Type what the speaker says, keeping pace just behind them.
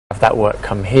that work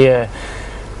come here,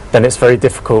 then it's very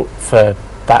difficult for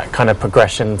that kind of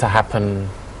progression to happen,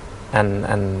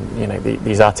 and you know,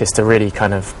 these artists to really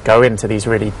kind of go into these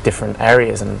really different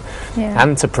areas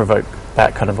and to provoke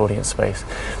that kind of audience space.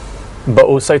 But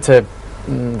also to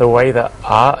the way that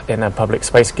art in a public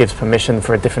space gives permission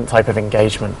for a different type of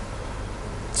engagement.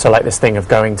 So like this thing of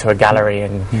going to a gallery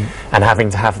and having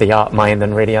to have the art mind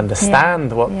and really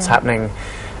understand what's happening.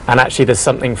 And actually there's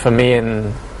something for me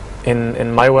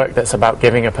in my work that's about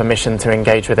giving a permission to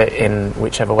engage with it in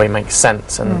whichever way makes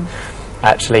sense, and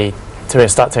actually to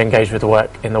start to engage with the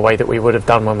work in the way that we would have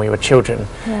done when we were children,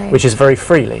 which is very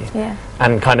freely,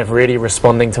 and kind of really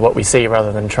responding to what we see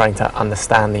rather than trying to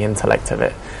understand the intellect of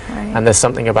it. And there's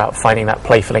something about finding that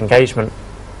playful engagement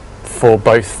for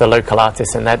both the local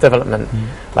artists and their development,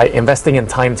 like investing in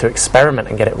time to experiment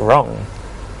and get it wrong.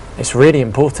 It's really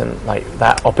important. Like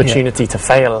that opportunity to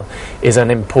fail is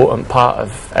an important part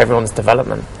of everyone's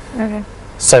development.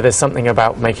 So there's something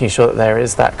about making sure that there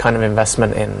is that kind of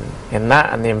investment in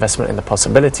that, and the investment in the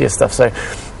possibility of stuff. So,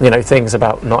 you know, things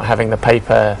about not having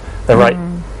the right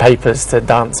papers to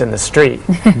dance in the street.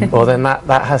 Well, then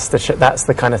that has to that's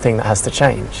the kind of thing that has to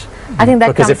change. I think that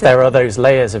because if there are those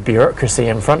layers of bureaucracy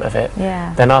in front of it,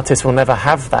 then artists will never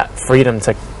have that freedom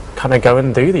to kind of go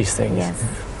and do these things.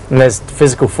 And there's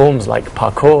physical forms like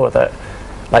parkour that,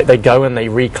 like, they go and they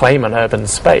reclaim an urban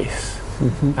space.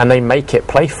 And they make it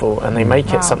playful, and they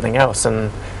make it something else,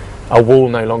 and a wall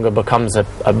no longer becomes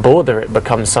a border, it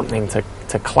becomes something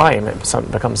to climb,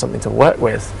 it becomes something to work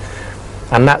with.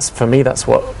 And that's, for me, that's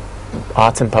what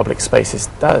art in public spaces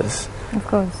does. Of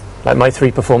course. Like my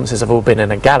 3 performances have all been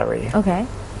in a gallery.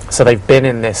 So they've been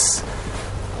in this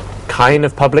kind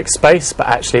of public space, but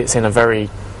actually it's in a very,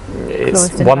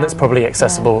 it's one that's probably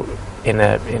accessible in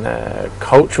a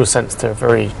cultural sense to a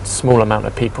very small amount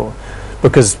of people,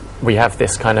 because we have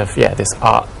this kind of this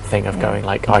art thing of going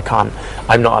like,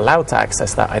 I'm not allowed to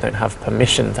access that, I don't have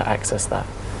permission to access that.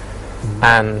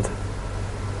 And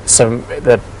so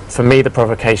for me the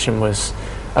provocation was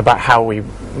about how we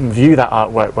view that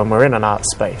artwork when we're in an art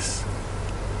space,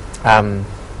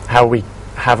 how we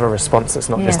have a response that's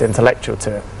not just intellectual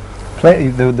to it.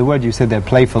 The word you said there,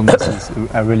 playfulness, is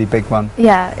a really big one.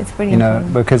 Yeah, it's pretty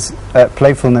important. Because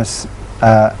playfulness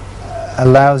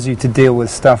allows you to deal with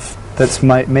stuff that's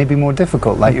maybe more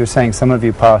difficult. Like you were saying, some of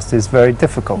your past is very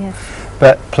difficult.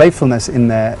 But playfulness in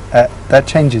there, that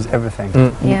changes everything.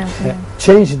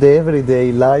 Change the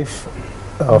everyday life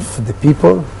of the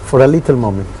people for a little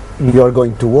moment. You are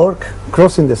going to work,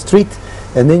 crossing the street,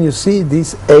 and then you see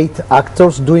these 8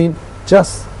 actors doing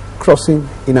just crossing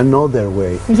in another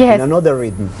way, in another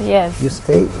rhythm. You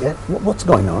say, what's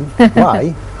going on? Why?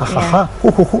 Ha ha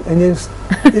ha. And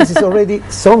this is already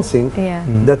something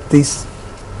that is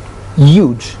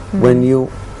huge when you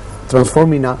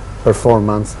transform in a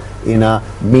performance, in a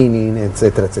meaning,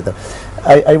 etc., etc.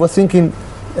 I was thinking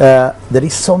there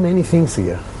is so many things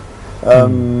here.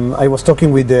 I was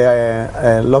talking with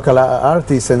the local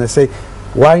artists, and I say,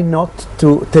 why not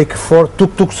to take 4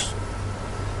 tuk-tuks,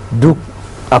 do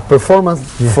a performance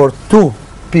for 2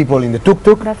 people in the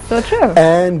tuk-tuk. That's so true.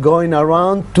 And going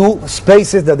around 2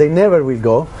 spaces that they never will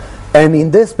go, and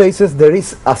in these spaces there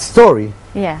is a story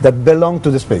that belong to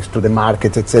the space, to the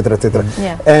market, etc., etc.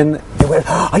 And they were,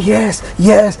 yes.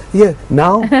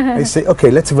 Now I say, okay,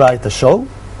 let's write a show,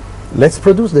 let's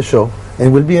produce the show, and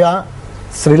it will be a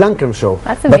Sri Lankan show.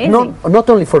 That's amazing. But not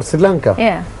only for Sri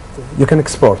Lanka. You can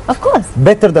export. Of course.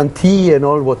 Better than tea and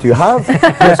all what you have. You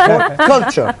export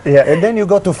culture. And then you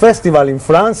go to festival in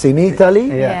France, in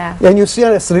Italy, and you see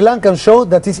a Sri Lankan show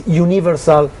that is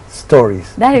universal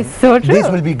stories. That is so true. This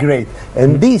will be great.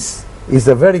 And this is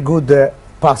a very good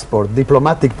passport,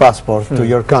 diplomatic passport to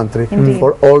your country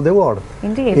for all the world.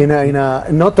 In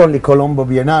a not only Colombo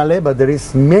Biennale, but there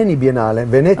is many Biennale,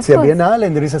 Venezia Biennale,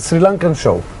 and there is a Sri Lankan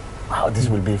show. Wow, this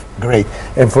will be great.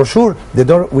 And for sure, the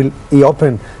door will be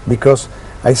open, because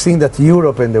I think that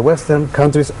Europe and the Western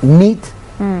countries need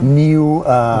new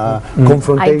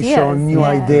confrontation, new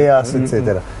ideas,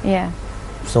 etc.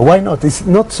 So why not? It's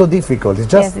not so difficult.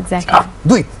 It's just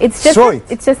do it. It's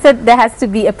just that there has to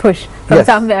be a push from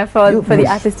somewhere for the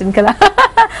artist in Kala.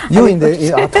 You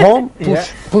at home,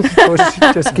 push,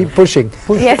 just keep pushing.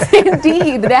 Yes,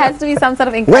 indeed. There has to be some sort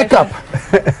of encouragement.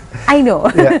 Wake up! I know.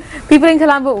 People in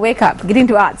Colombo, wake up, get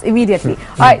into arts immediately.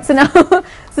 All right, so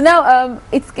now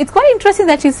it's quite interesting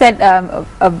that you said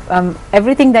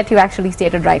everything that you actually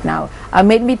stated right now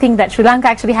made me think that Sri Lanka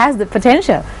actually has the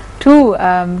potential to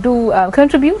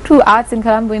contribute to arts in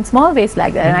Colombo in small ways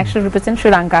like that, and actually represent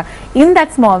Sri Lanka in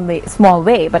that small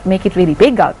way, but make it really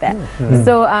big out there.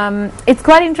 So it's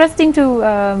quite interesting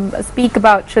to speak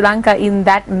about Sri Lanka in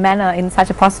that manner, in such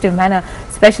a positive manner,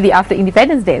 especially after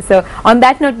Independence Day. So on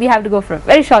that note, we have to go for a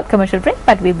very short commercial break,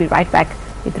 but we'll be right back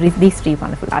with these three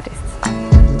wonderful artists.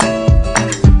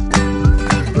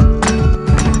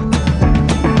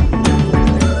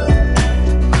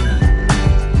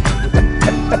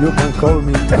 You can call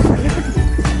me.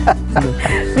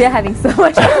 We are having so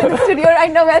much fun in the studio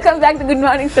right now. Welcome back to Good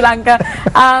Morning Sri Lanka.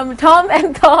 Tom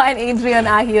and Thor and Adrian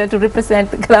are here to represent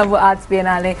the Colombo Arts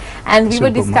Biennale, and we were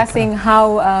discussing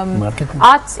how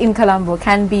arts in Colombo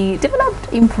can be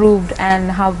developed, improved,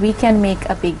 and how we can make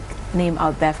a big name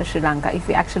out there for Sri Lanka if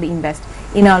we actually invest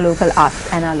in our local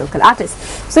arts and our local artists.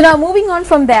 So now, moving on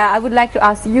from there, I would like to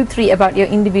ask you three about your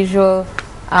individual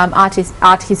art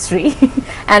history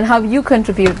and how you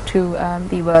contribute to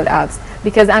the world arts,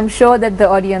 because I'm sure that the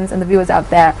audience and the viewers out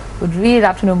there would really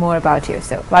love to know more about you.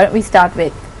 So why don't we start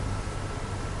with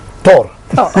Thor.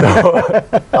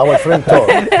 Our friend Thor.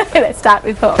 Let's start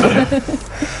with Thor.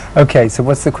 Okay, so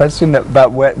what's the question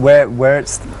about where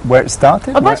it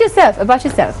started? About yourself.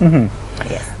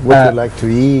 Yes. What you like to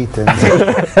eat? And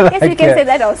Yes, you can say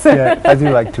that also. Yeah, I do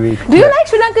like to eat. Do you like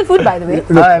Sri Lankan food, by the way?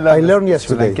 Look, I love I learned Sri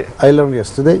yesterday. Lanka. I learned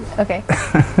yesterday Okay.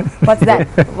 What's that?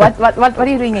 What are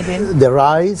you doing, Adrian? the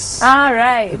rice,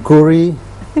 Right. curry,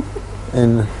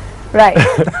 and Right.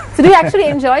 So do you actually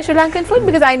enjoy Sri Lankan food?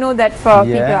 Because I know that for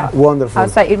Yeah. people wonderful.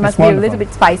 outside, it must It's be a wonderful. little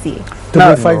bit spicy. Took No.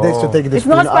 me 5 days to take the It's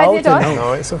spoon not spicy out. at all? and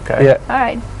No, it's okay. Yeah. All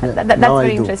right. Yeah. That's Now I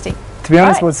very do. interesting. To be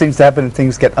honest, Alright. what seems to happen is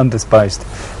things get underspiced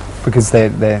because they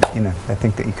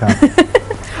think that you can't.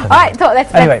 All right. So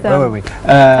let's Anyway, where were we?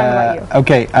 about you.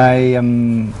 Okay, I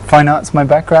fine arts my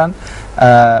background,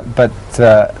 but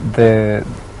the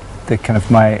kind of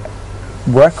my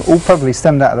work all probably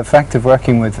stemmed out of the fact of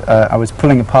working with. I was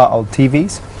pulling apart old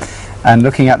TVs and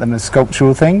looking at them as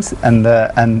sculptural things, and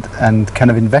kind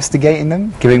of investigating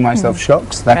them, giving myself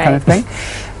shocks, that kind of Right. thing.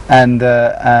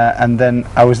 And then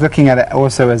I was looking at it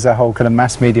also as a whole kind of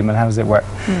mass medium and how does it work.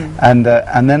 And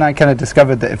then I kind of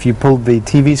discovered that if you pulled the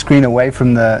TV screen away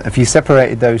from if you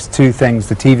separated those two things,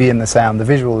 the TV and the sound, the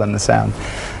visual and the sound,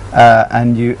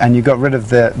 and you got rid of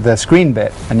the screen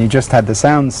bit and you just had the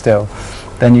sound still,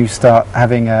 then you start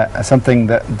having something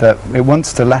that it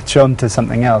wants to latch on to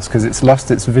something else because it's lost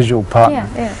its visual partner.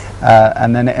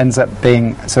 And then it ends up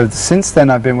being, so since then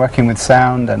I've been working with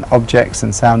sound and objects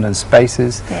and sound and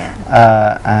spaces.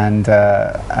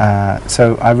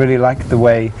 So I really like the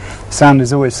way sound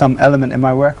is always some element in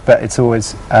my work, but it's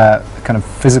always kind of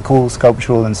physical,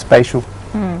 sculptural and spatial.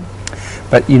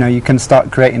 But you can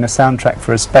start creating a soundtrack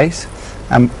for a space.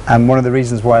 And one of the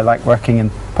reasons why I like working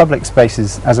in public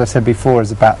spaces, as I said before,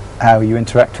 is about how you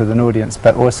interact with an audience,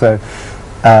 but also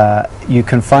you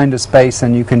can find a space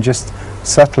and you can just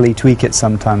subtly tweak it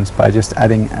sometimes by just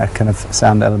adding a kind of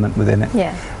sound element within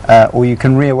it. Or you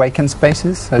can reawaken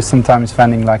spaces, so sometimes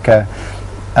finding like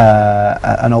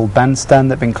an old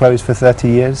bandstand that had been closed for 30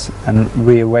 years and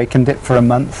reawakened it for a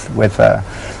month with a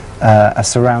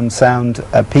surround sound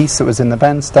piece that was in the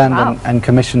bandstand. Wow. and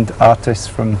commissioned artists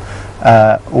from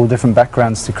all different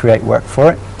backgrounds to create work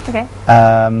for it. Okay.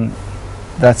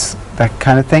 That's that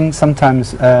kind of thing.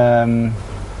 Sometimes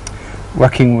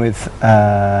working with,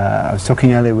 I was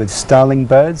talking earlier with starling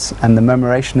birds and the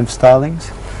murmuration of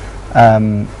starlings.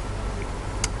 I'm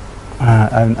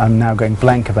now going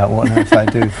blank about what on earth I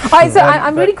do. All right, so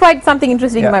I'm really quite something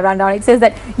interesting in my rundown. It says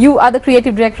that you are the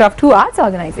creative director of 2 arts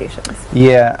organizations.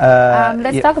 Yeah.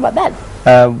 Let's talk about that.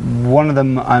 One of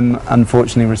them I'm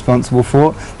unfortunately responsible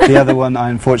for. The other one I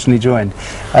unfortunately joined.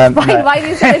 Why do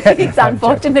you say it's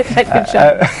unfortunate that you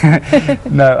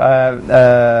joined?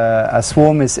 A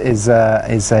swarm is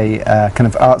a kind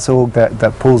of arts org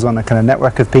that pulls on a kind of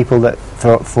network of people that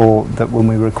for that when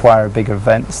we require bigger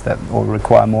events or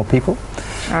require more people.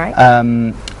 All right.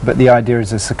 But the idea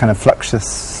is it's a kind of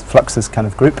fluxus kind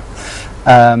of group.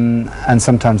 And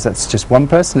sometimes that's just one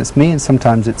person, it's me, and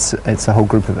sometimes it's a whole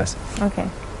group of us. Okay.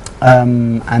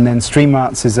 And then Stream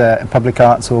Arts is a public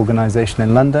arts organisation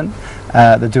in London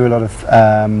that do a lot of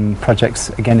projects,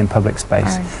 again, in public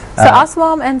space. Right. So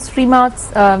Aswam and Stream Arts...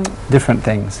 different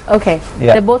things. Okay.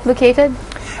 Yeah. They're both located?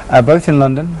 Both in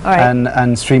London, All right.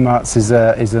 and Stream Arts is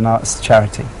an arts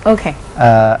charity, Okay.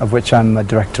 of which I'm a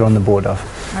director on the board of.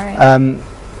 All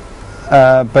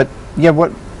right. But yeah,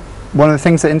 one of the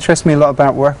things that interests me a lot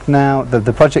about work now,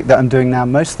 the project that I'm doing now,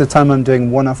 most of the time I'm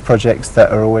doing one-off projects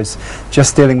that are always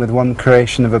just dealing with one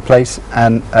creation of a place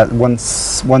and one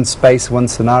space, one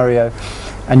scenario,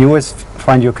 and you always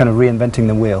find you're kind of reinventing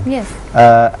the wheel. Yes.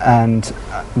 And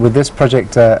with this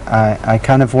project, I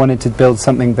kind of wanted to build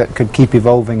something that could keep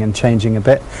evolving and changing a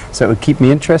bit, so it would keep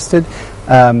me interested,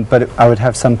 but I would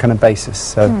have some kind of basis.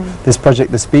 So this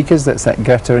project, The Speakers, that's at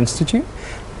Goethe Institute,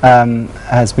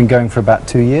 has been going for about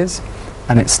 2 years,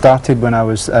 and it started when I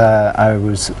was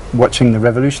watching the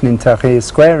revolution in Tahrir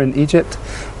Square in Egypt,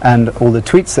 and all the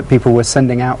tweets that people were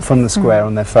sending out from the square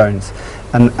on their phones,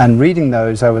 and reading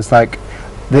those, I was like,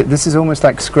 this is almost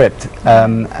like script,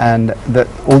 and that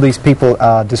all these people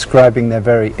are describing their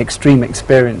very extreme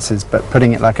experiences, but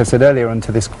putting it, like I said earlier,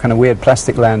 onto this kind of weird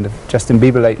plastic land of Justin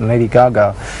Bieber and Lady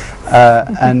Gaga,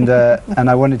 and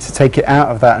I wanted to take it out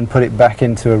of that and put it back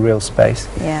into a real space.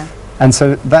 Yeah. And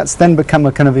so that's then become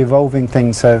a kind of evolving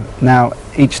thing. So now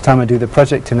each time I do the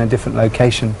project in a different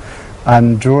location,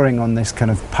 I'm drawing on this kind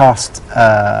of past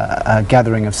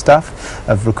gathering of stuff,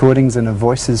 of recordings and of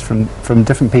voices from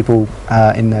different people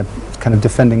in their kind of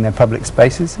defending their public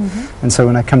spaces. And so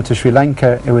when I come to Sri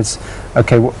Lanka, it was,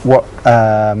 okay,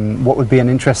 what would be an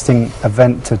interesting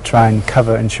event to try and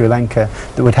cover in Sri Lanka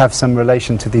that would have some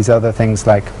relation to these other things,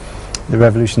 like the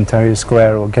Revolution Tahrir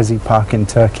Square or Gezi Park in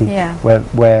Turkey,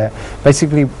 where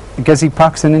basically Gezi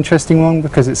Park's an interesting one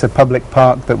because it's a public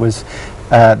park that was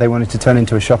they wanted to turn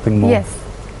into a shopping mall. Yes.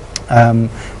 And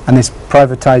this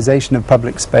privatization of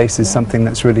public space is something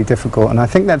that's really difficult, and I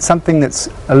think that's something that's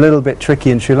a little bit tricky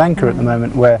in Sri Lanka at the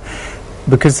moment, where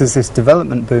because there's this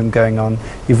development boom going on,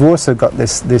 you've also got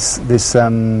this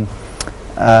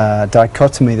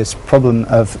dichotomy, this problem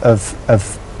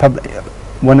of public.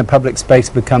 When a public space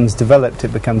becomes developed,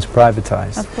 it becomes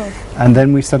privatized, of course. And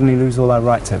then we suddenly lose all our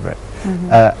rights over it.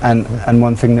 And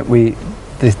one thing that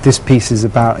this piece is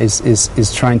about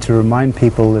is trying to remind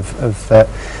people of that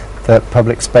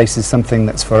public space is something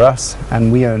that's for us,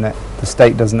 and we own it. The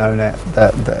state doesn't own it.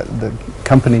 The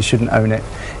companies shouldn't own it.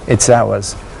 It's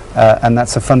ours. And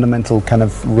that's a fundamental kind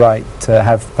of right to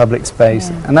have public space.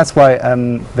 And that's why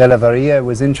Vela Varia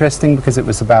was interesting, because it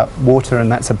was about water,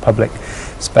 and that's a public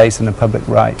space and a public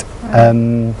right.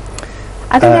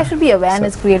 I think there should be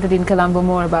awareness created in Colombo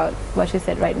more about what you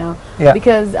said right now.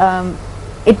 Because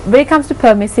when it comes to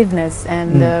permissiveness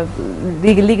and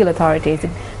legal authorities,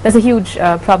 there's a huge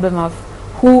problem of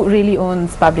who really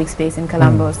owns public space in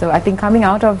Colombo. So I think coming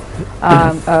out of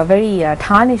a very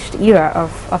tarnished era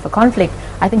of a conflict,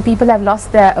 I think people have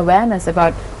lost their awareness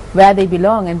about where they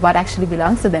belong and what actually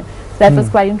belongs to them. So that was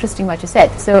quite interesting what you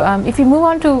said. So if you move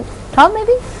on to Tom,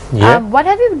 maybe? What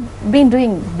have you been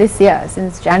doing this year,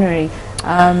 since January?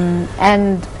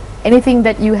 And anything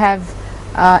that you have,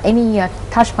 any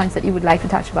touch points that you would like to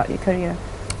touch about your career?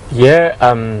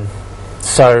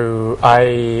 So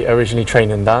I originally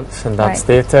trained in dance and dance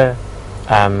theatre,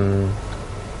 and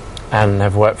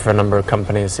have worked for a number of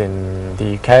companies in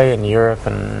the UK and Europe,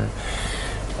 and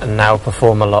now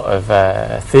perform a lot of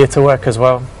theatre work as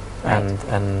well. And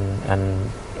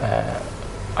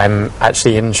I'm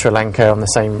actually in Sri Lanka on the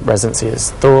same residency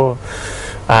as Thor,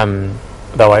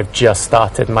 though I've just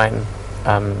started mine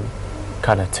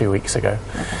kind of 2 weeks ago.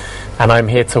 And I'm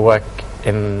here to work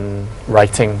in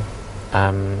writing.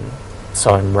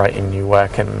 So I'm writing new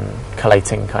work and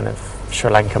collating kind of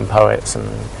Sri Lankan poets and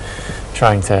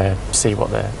trying to see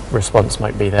what the response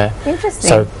might be there. Interesting.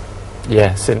 So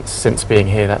yeah, since being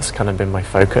here, that's kind of been my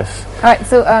focus. All right,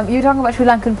 so you're talking about Sri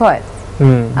Lankan poets.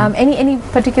 Any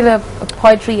particular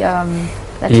poetry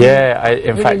that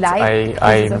in fact,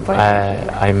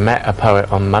 I met a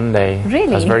poet on Monday.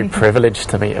 Really? I was very privileged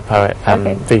to meet a poet,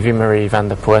 Vivi Marie van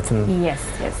der Poorten. Yes.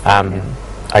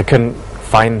 I couldn't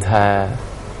find her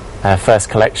first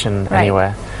collection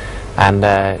anywhere,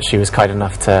 and she was kind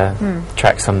enough to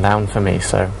track some down for me.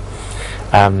 So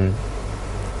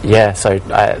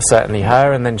certainly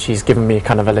her, and then she's given me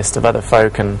kind of a list of other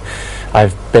folk, and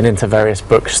I've been into various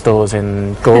bookstores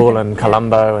in Gaul and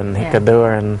Colombo and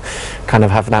Hikkaduwa, and kind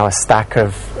of have now a stack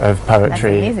of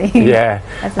poetry. That's amazing.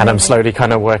 That's and I'm slowly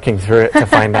kind of working through it to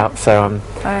find out. So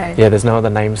there's no other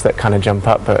names that kind of jump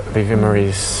up, but Vivi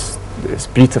Marie's, it's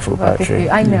beautiful poetry.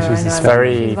 I know. She's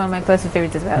very, she's one of my personal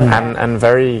favorites as well. And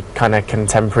very kind of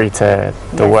contemporary to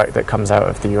the work that comes out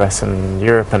of the US and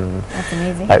Europe, and that's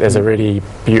amazing. Like there's a really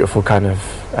beautiful kind of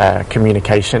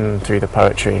communication through the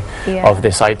poetry of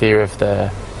this idea of the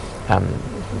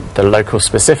local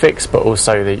specifics, but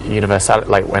also the universality.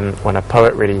 Like when a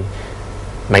poet really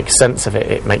make sense of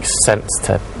it, it makes sense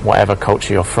to whatever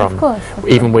culture you're from. Of course,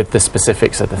 even with the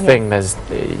specifics of the thing, there's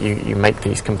you make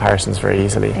these comparisons very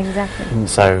easily. Exactly.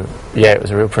 So yeah, it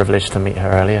was a real privilege to meet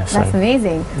her earlier. So. That's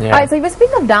amazing. Yeah. All right, so you were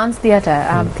speaking of dance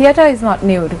theatre. Theatre is not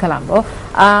new to Colombo,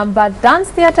 but dance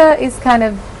theatre is kind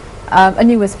of a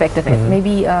new aspect of it.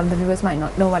 Maybe the viewers might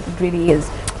not know what it really is.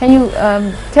 Can you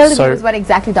tell the viewers what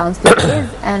exactly dance theatre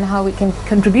is and how it can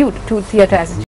contribute to theatre as a